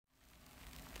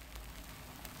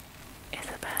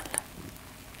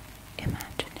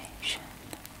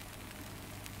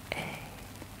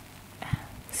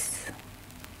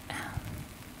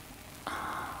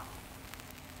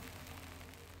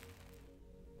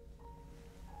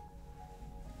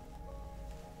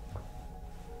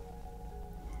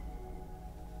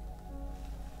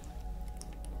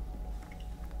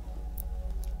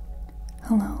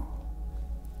Hello.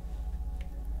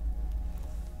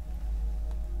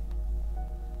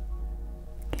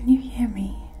 Can you hear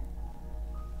me?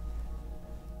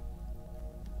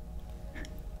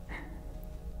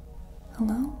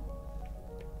 Hello?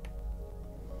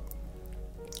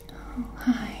 Oh,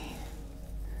 hi.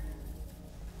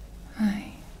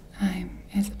 Hi, I'm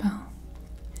Isabel,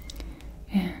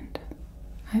 and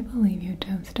I believe you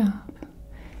dozed off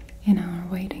in our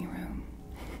waiting room.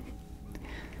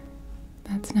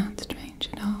 That's not strange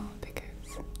at all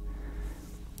because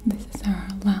this is our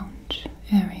lounge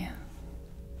area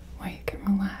where you can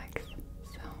relax.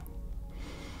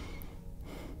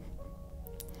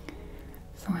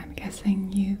 So I'm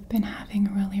guessing you've been having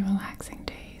a really relaxing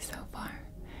day so far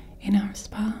in our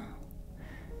spa.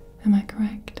 Am I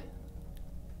correct?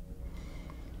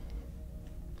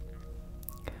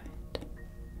 Good.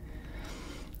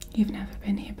 You've never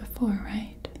been here before,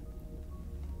 right?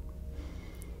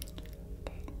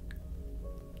 Okay.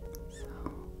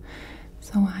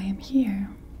 So I am here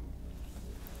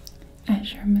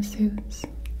as your masseuse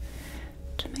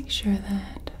to make sure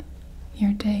that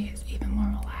your day is even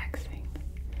more relaxing,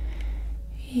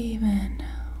 even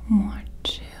more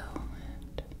chill,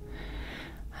 and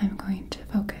I'm going to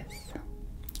focus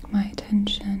my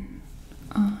attention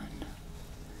on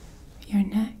your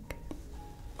neck,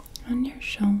 on your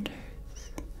shoulders,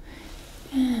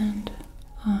 and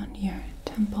on your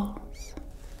temples,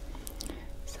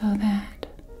 so that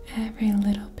every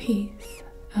little piece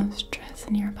of stress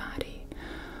in your body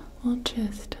will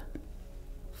just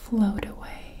float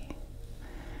away,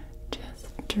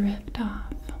 just drift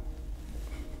off,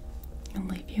 and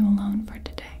leave you alone for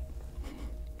today,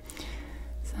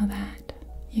 so that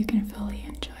you can fully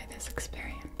enjoy this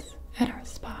experience at our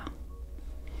spa.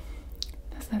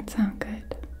 Does that sound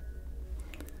good?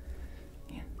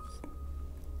 Yes.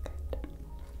 Good.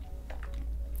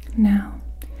 Now,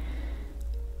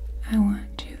 I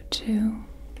want you to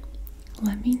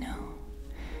let me know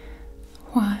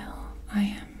while I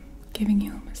am giving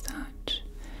you a massage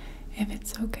if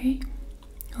it's okay,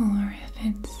 or if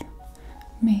it's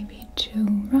maybe too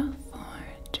rough or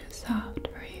too soft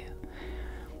for you.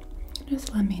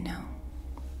 Just let me know.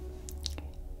 Okay,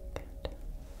 good.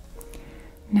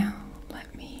 Now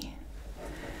let me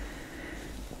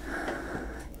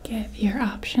give your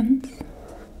options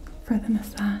for the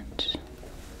massage.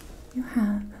 You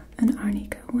have an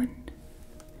arnica one,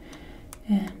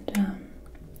 and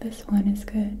this one is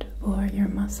good for your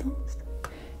muscles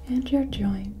and your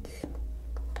joints.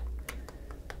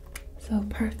 So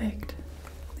perfect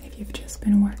if you've just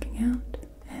been working out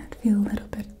and feel a little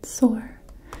bit sore.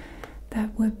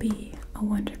 That would be a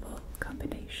wonderful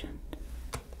combination.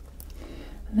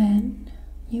 Then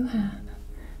you have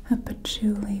a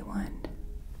patchouli one,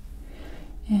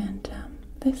 and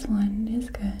this one is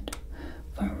good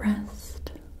for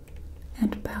rest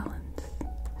and balance.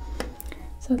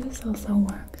 So this also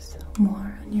works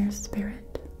more on your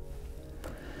spirit.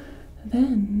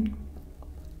 Then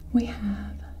we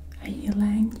have a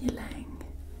ylang ylang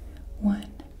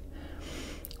one,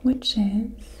 which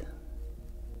is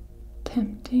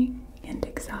tempting and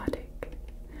exotic.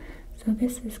 So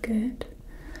this is good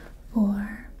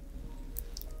for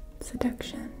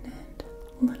seduction and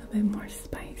a little bit more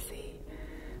spicy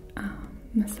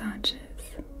massages,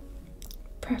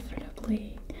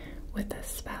 preferably with a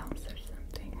spouse or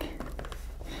something.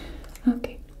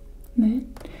 Okay,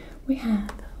 then we have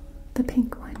the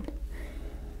pink one,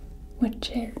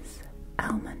 which is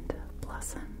almond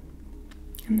blossom,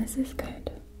 and this is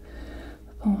good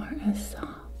for a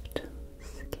soft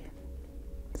skin.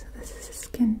 So this is a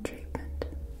skin treatment.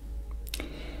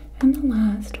 And the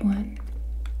last one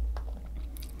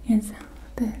is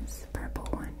this purple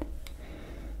one,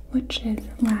 which is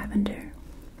lavender.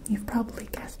 You've probably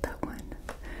guessed that one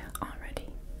already.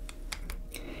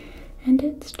 And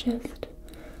it's just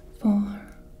for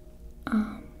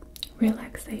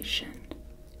relaxation,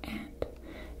 and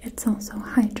it's also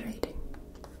hydrating.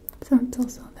 So it's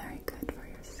also very good for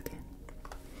your skin.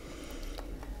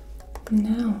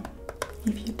 Now,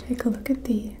 if you take a look at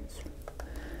these,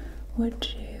 would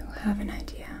you have an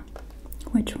idea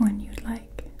which one you'd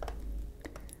like?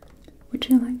 Would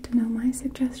you like to know my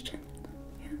suggestion?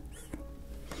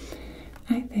 Yes.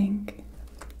 I think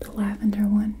the lavender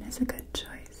one is a good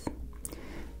choice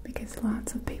because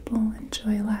lots of people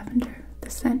enjoy lavender, the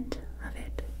scent of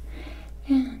it,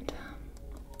 and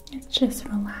it's just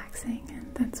relaxing,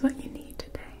 and that's what you need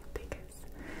today because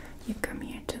you've come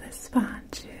here to the spa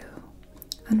to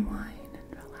unwind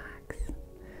and relax.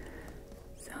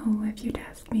 So if you'd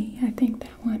ask me, I think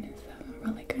that one is a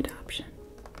really good option.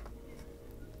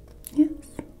 Yes?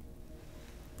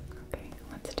 Okay,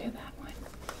 let's do that one.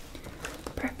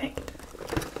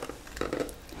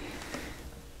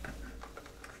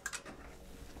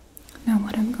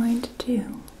 I'm going to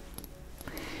do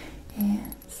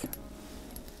is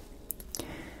I'm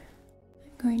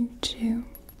going to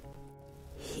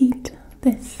heat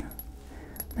this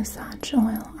massage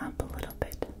oil up a little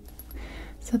bit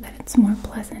so that it's more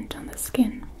pleasant on the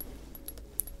skin.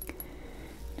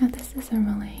 Now this is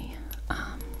really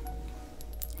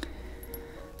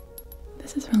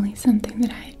something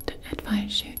that I'd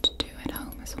advise you to do at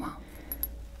home as well.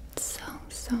 It's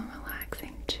so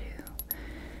relaxing to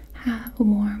have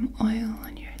warm oil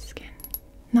on your skin.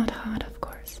 Not hot, of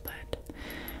course, but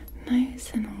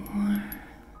nice and warm.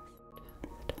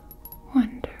 Just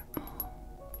wonderful.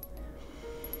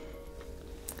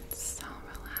 It's so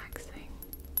relaxing.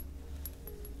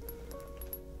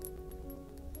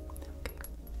 Okay.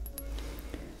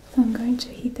 So I'm going to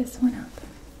heat this one up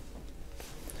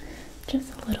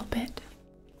just a little bit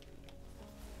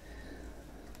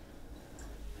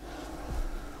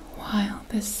while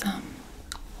this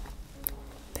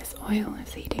oil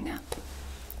is heating up.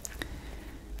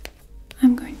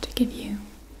 I'm going to give you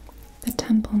the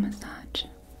temple massage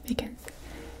because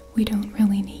we don't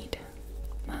really need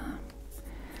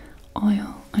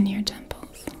oil on your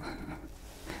temples.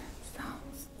 So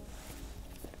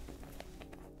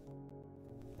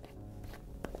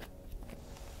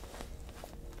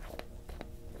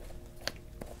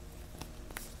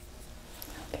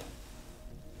okay.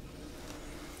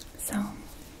 So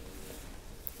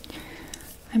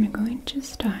I'm going to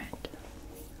start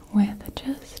with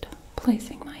just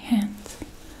placing my hands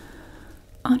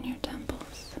on your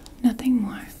temples, nothing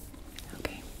more.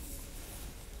 Okay.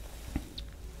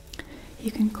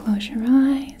 You can close your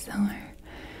eyes or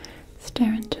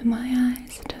stare into my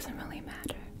eyes, it doesn't really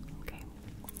matter. Okay.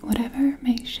 Whatever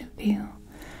makes you feel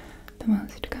the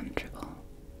most comfortable.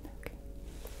 Okay.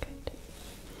 Good.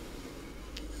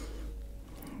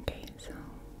 Okay, so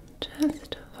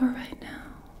just for right now,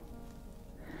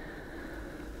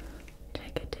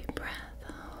 take a deep breath.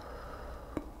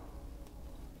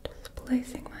 Just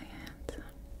placing my hands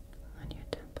on your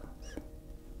temples.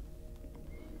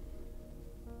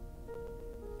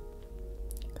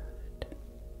 Good.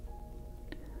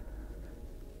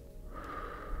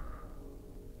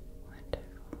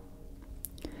 Wonderful.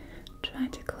 Try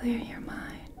to clear your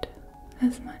mind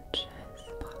as much as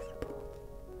possible.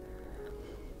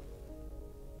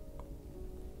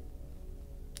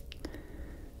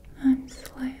 I'm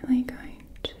slightly going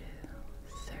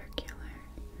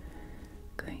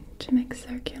to make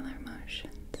circular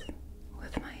motions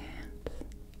with my hands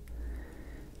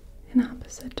in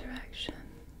opposite direction.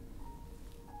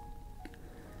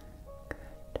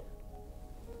 Good.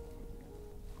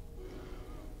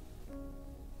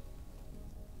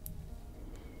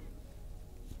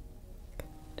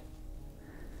 Good.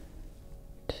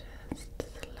 Just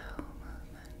slow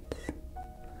movements.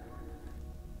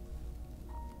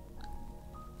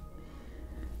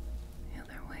 The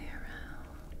other way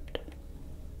around.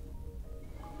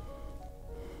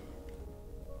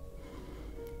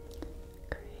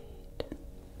 Great.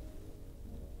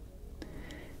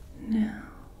 Now,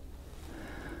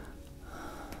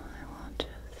 I will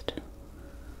just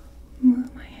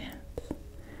move my hands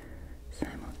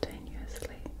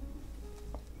simultaneously,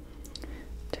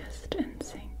 just in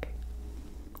sync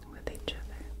with each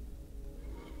other.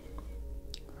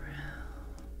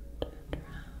 Round and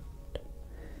round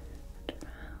and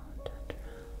round and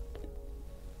round.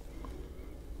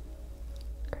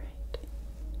 Great.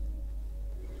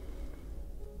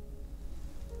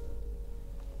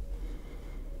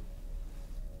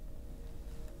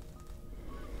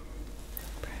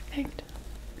 Perfect.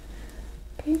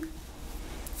 Okay.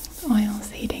 The oil's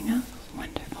heating up.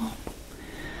 Wonderful.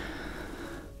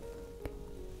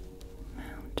 Now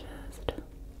just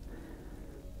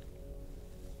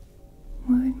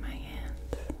moving my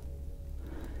hands.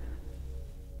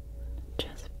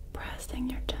 Just pressing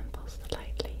your temples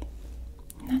lightly.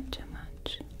 Not too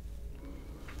much.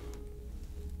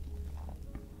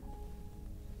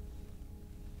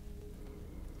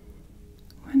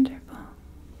 Wonderful.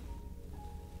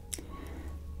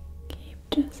 Keep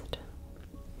just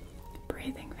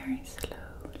breathing very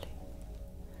slowly.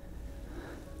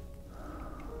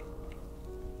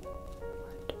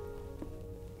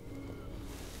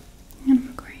 And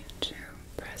I'm going to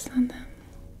press on them.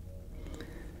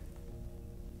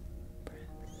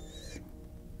 Press.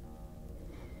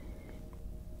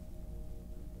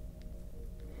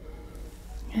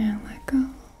 And let go.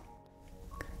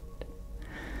 Good.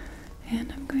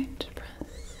 And I'm going to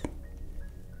press.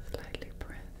 Slightly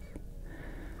press.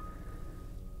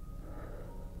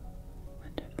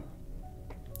 Wonderful.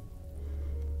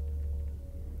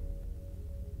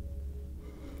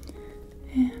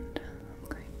 And I'm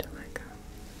going to let go.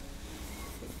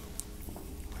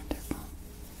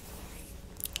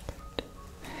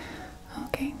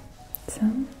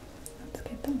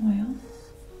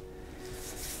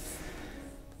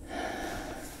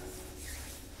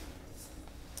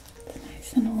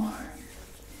 nice and warm.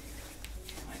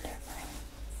 Wonderful.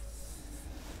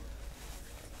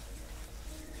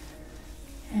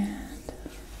 And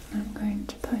I'm going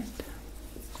to put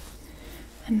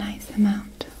a nice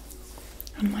amount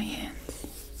on my hands.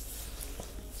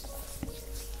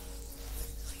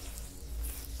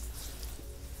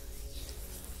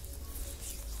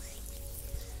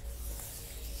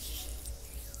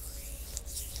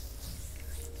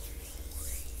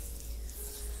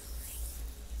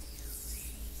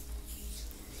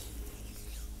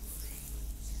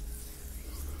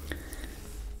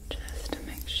 Just to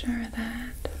make sure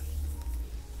that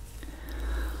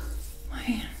my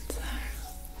hands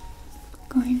are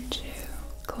going to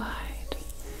glide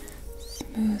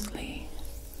smoothly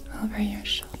over your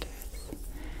shoulders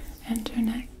and your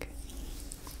neck.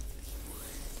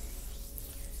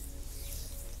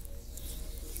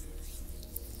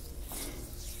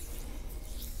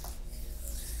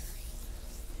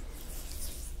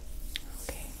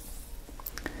 Okay.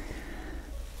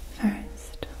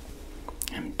 First,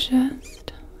 I'm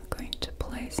just going to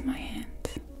place my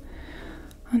hands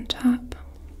on top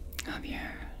of your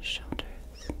shoulders.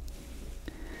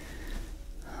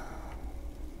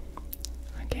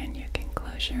 Again, you can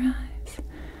close your eyes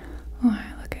or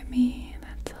look at me,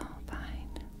 that's all fine.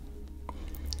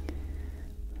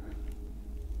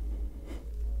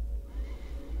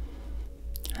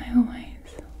 I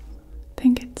always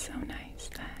think it's so nice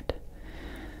that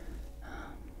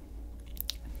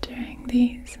during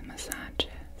these massages,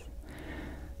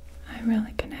 I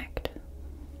really connect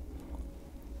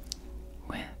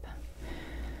with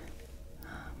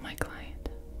my client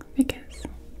because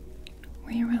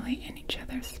we are really in each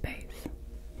other's space.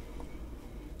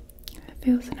 It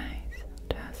feels nice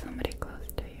to have somebody close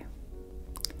to you.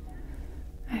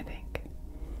 I think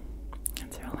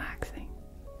it's relaxing.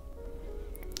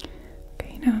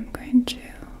 Okay, now I'm going to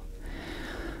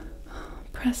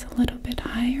press a little bit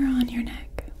higher on your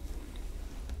neck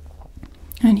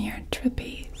and your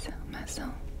trapeze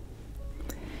muscle,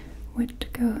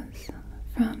 which goes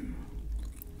from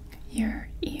your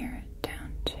ear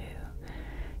down to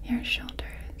your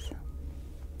shoulders.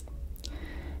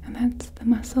 And that's the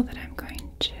muscle that I'm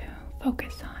going to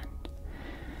focus on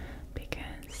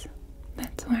because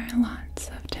that's where lots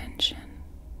of tension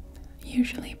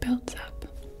usually builds up.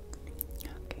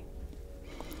 Okay.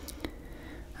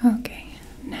 Okay,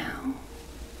 now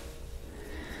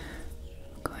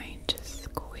I'm going to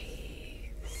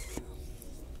squeeze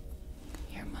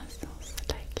your muscles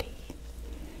tightly.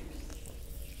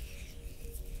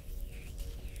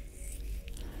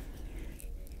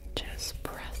 Just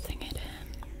pressing it in.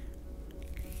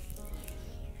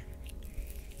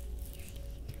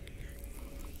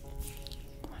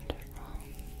 Wonderful.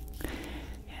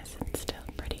 Yes, it's still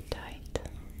pretty tight.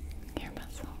 Your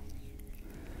muscle.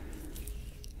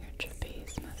 Your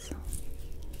trapeze muscle.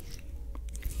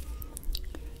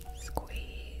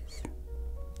 Squeeze.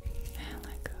 And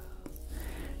let go.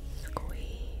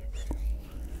 Squeeze.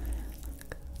 Let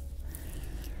go.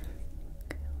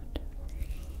 Okay, wonderful.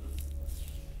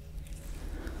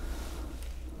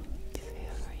 See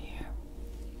over here.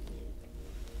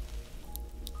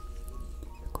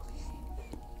 Squeeze.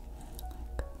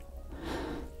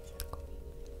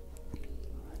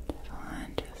 Wonderful.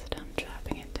 And just I'm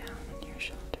dropping it down on your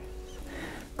shoulders,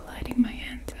 gliding my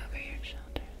hands over your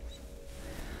shoulders,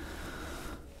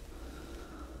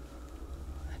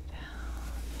 and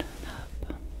down and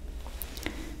up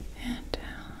and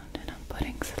down, and I'm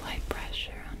putting slight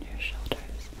pressure on your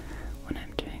shoulders when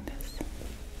I'm doing this,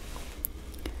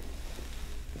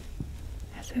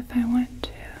 as if I want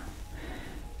to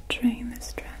drain the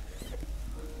stress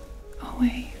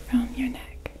away from your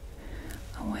neck,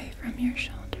 away from your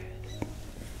shoulders,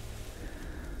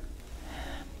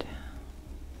 and down.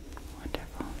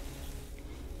 Wonderful.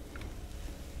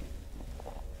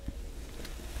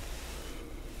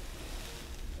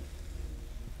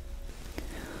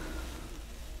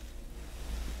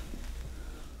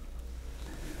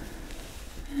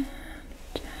 And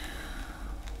down.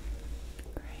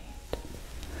 Great.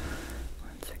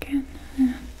 Once again,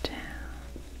 and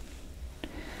down.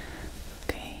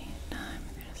 Okay, now I'm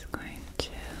just going to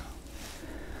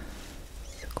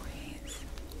squeeze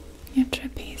your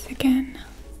trapeze again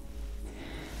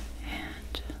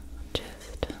and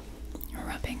just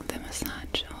rubbing the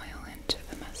massage oil into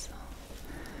the muscle.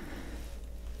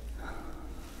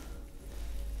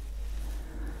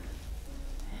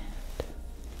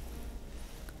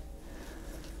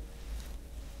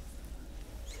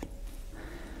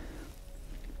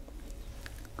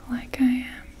 And like I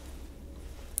am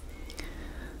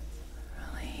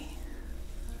really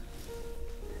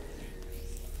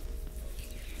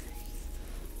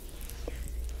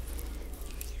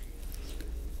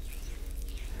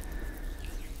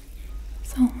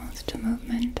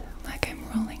movement like I'm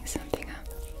rolling something up.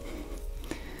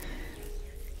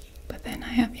 But then I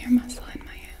have your muscle in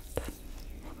my hands.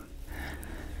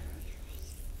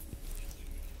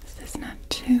 Is this not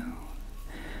too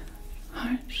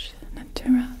harsh? Not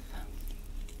too rough?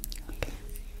 Okay.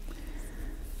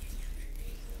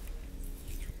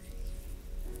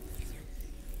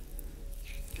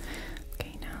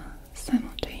 Okay, now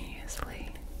simultaneously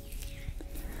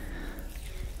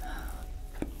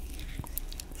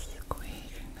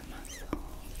squeezing the muscle.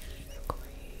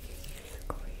 Squeeze,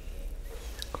 squeeze,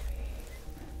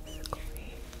 squeeze,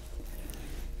 squeeze.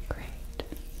 Great.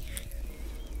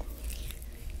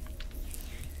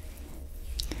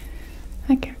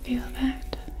 I can feel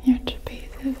that your trapeze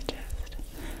is just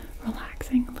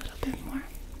relaxing a little bit more.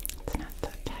 It's not so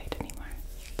tight anymore.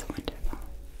 It's wonderful.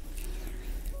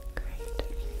 Great.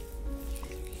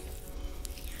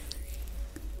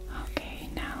 Okay,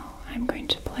 now I'm going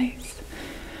to place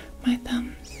my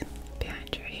thumbs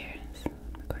behind your ears.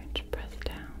 I'm going to press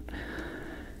down,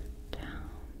 down,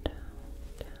 down,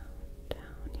 down,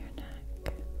 down your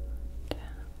neck,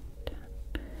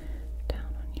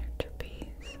 down on your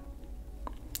trapeze,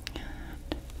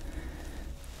 and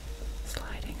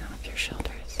sliding off your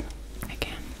shoulders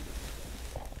again.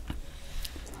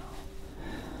 So,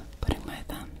 putting my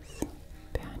thumbs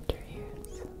behind your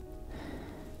ears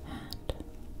and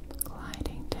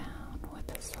gliding down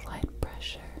with a slight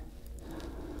pressure.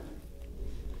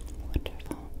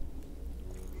 Wonderful.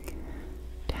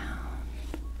 Down,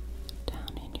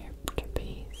 down in your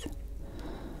trapeze,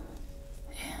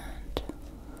 and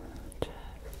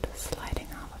just sliding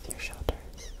off of your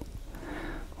shoulders.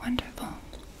 Wonderful.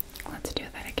 Let's do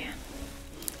that again.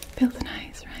 Feels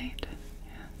nice, right?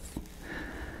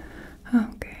 Yes.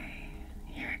 Okay,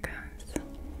 here it goes.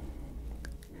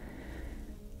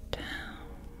 Down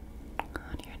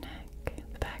on your neck,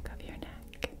 the back of your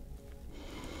neck.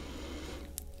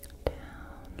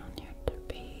 Down on your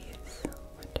trapeze.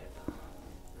 Wonderful.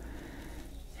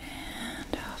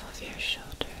 And off of your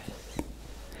shoulders.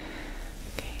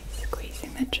 Okay,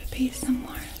 squeezing the trapeze some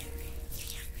more.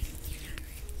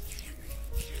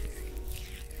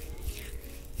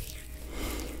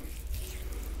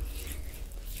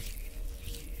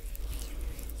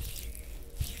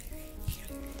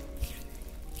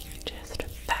 Just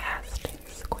fast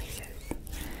squeezes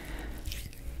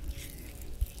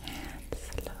and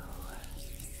slow.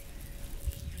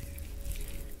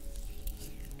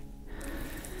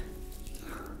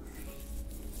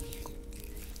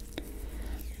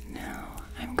 Now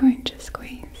I'm going to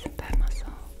squeeze that muscle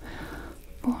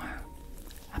for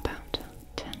about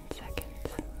 10 seconds.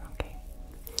 Okay.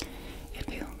 It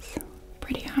feels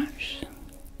pretty harsh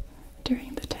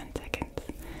during the 10 seconds,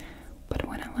 but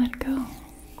when I let go,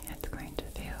 it's going to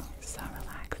feel so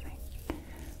relaxing.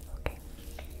 Okay,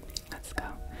 let's go.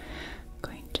 I'm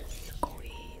going to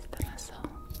squeeze the muscle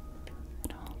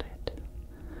and hold it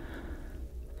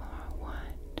for 1,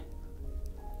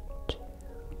 2,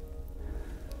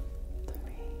 3,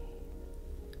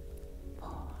 4,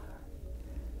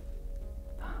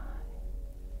 5,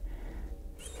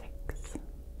 6,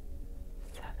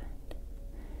 7,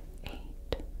 8,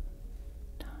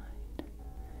 9,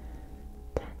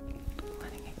 10.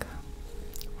 Letting it go.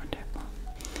 Wonderful.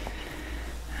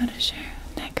 How does your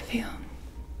neck feel?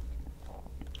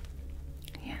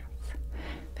 Yes.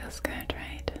 Feels good,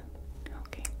 right?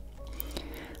 Okay.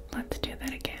 Let's do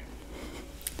that again.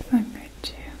 So I'm going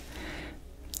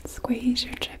to squeeze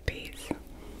your trapeze.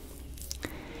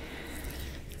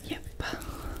 Yep.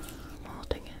 I'm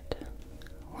holding it.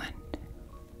 1,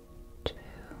 2.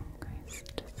 Guys,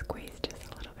 just squeeze just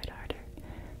a little bit harder.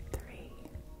 3,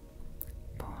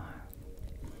 4,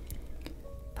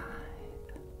 5,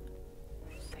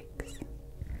 6,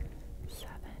 7,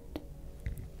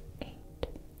 8,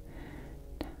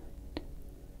 9,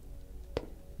 10.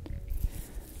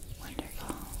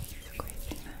 Wonderful.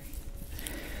 Squeezing them.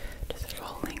 Just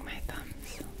rolling my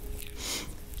thumbs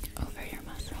over your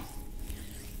muscle.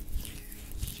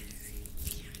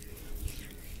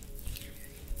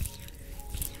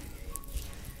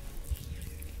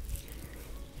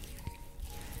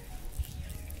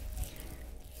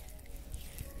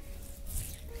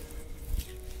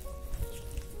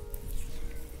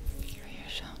 For your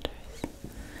shoulders.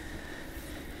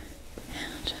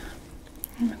 And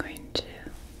I'm going to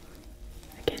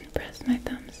again press my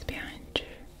thumbs behind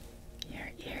your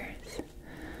ears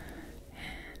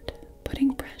and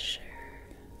putting pressure.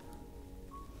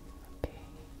 Okay.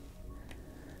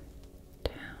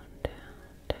 Down, down,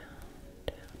 down,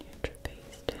 down your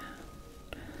trapeze, down,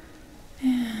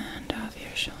 and off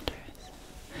your shoulders.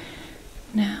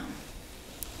 Now,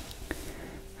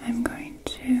 I'm going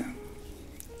to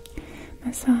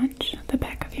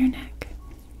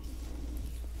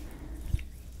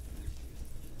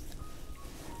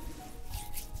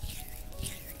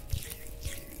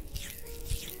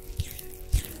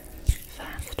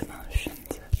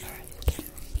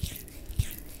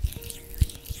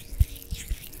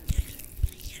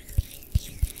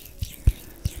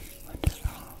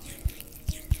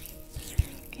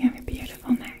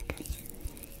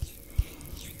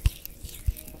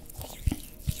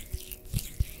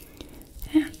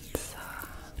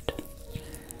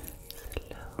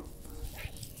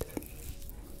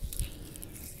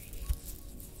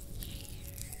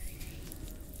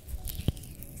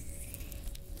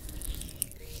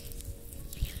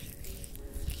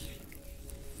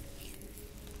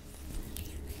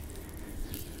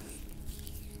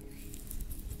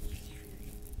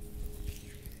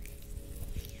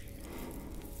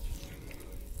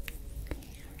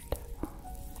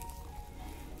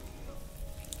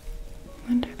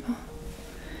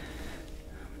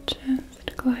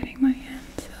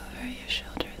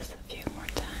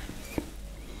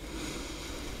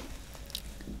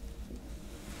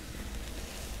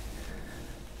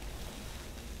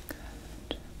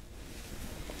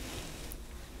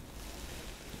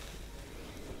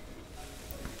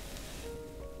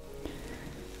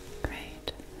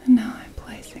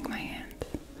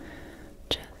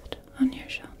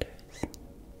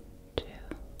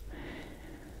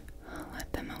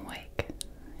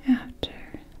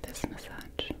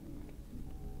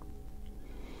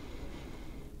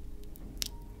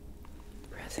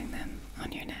pressing them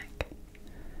on your neck.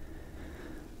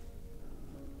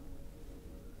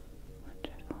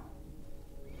 Wonderful.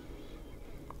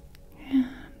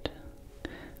 And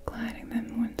gliding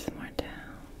them once more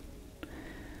down.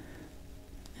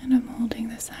 And I'm holding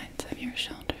the sides of your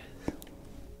shoulders.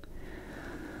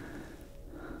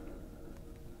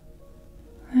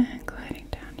 And gliding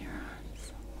down your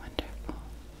arms. Wonderful.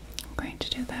 I'm going to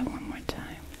do that one more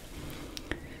time.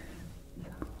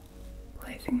 So,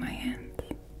 placing my hands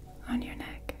on your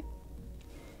neck.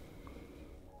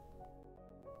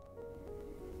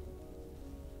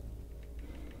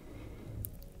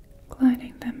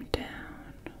 Gliding them down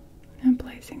and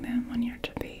placing them on your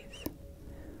trapeze.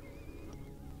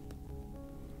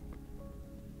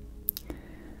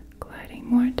 Gliding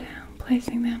more down,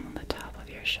 placing them on the top of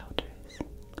your shoulders.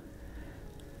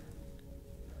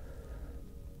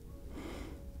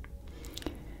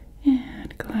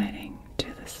 And gliding to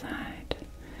the side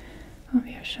of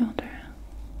your shoulder,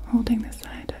 holding the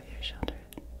side of your shoulder.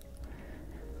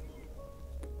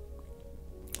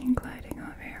 And gliding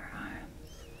over your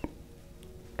arms.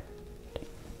 Good.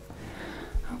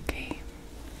 Okay.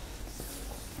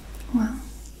 Well,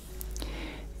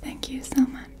 thank you so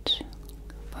much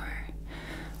for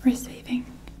receiving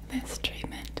this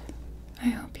treatment. I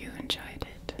hope you enjoyed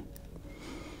it.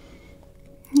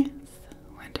 Yes,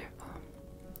 wonderful.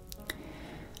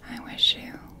 I wish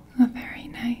you a very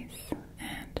nice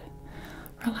and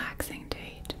relaxing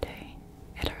day today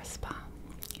at our spa.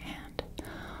 And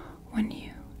when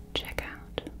you check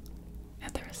out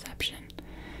at the reception,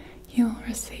 you will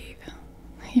receive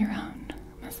your own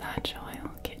massage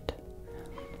oil kit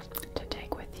to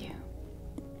take with you.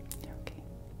 Okay.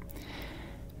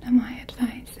 Now my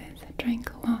advice is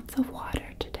drink lots of water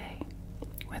today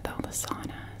with all the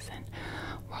saunas and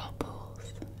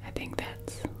whirlpools. I think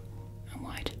that's a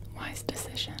wise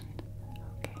decision.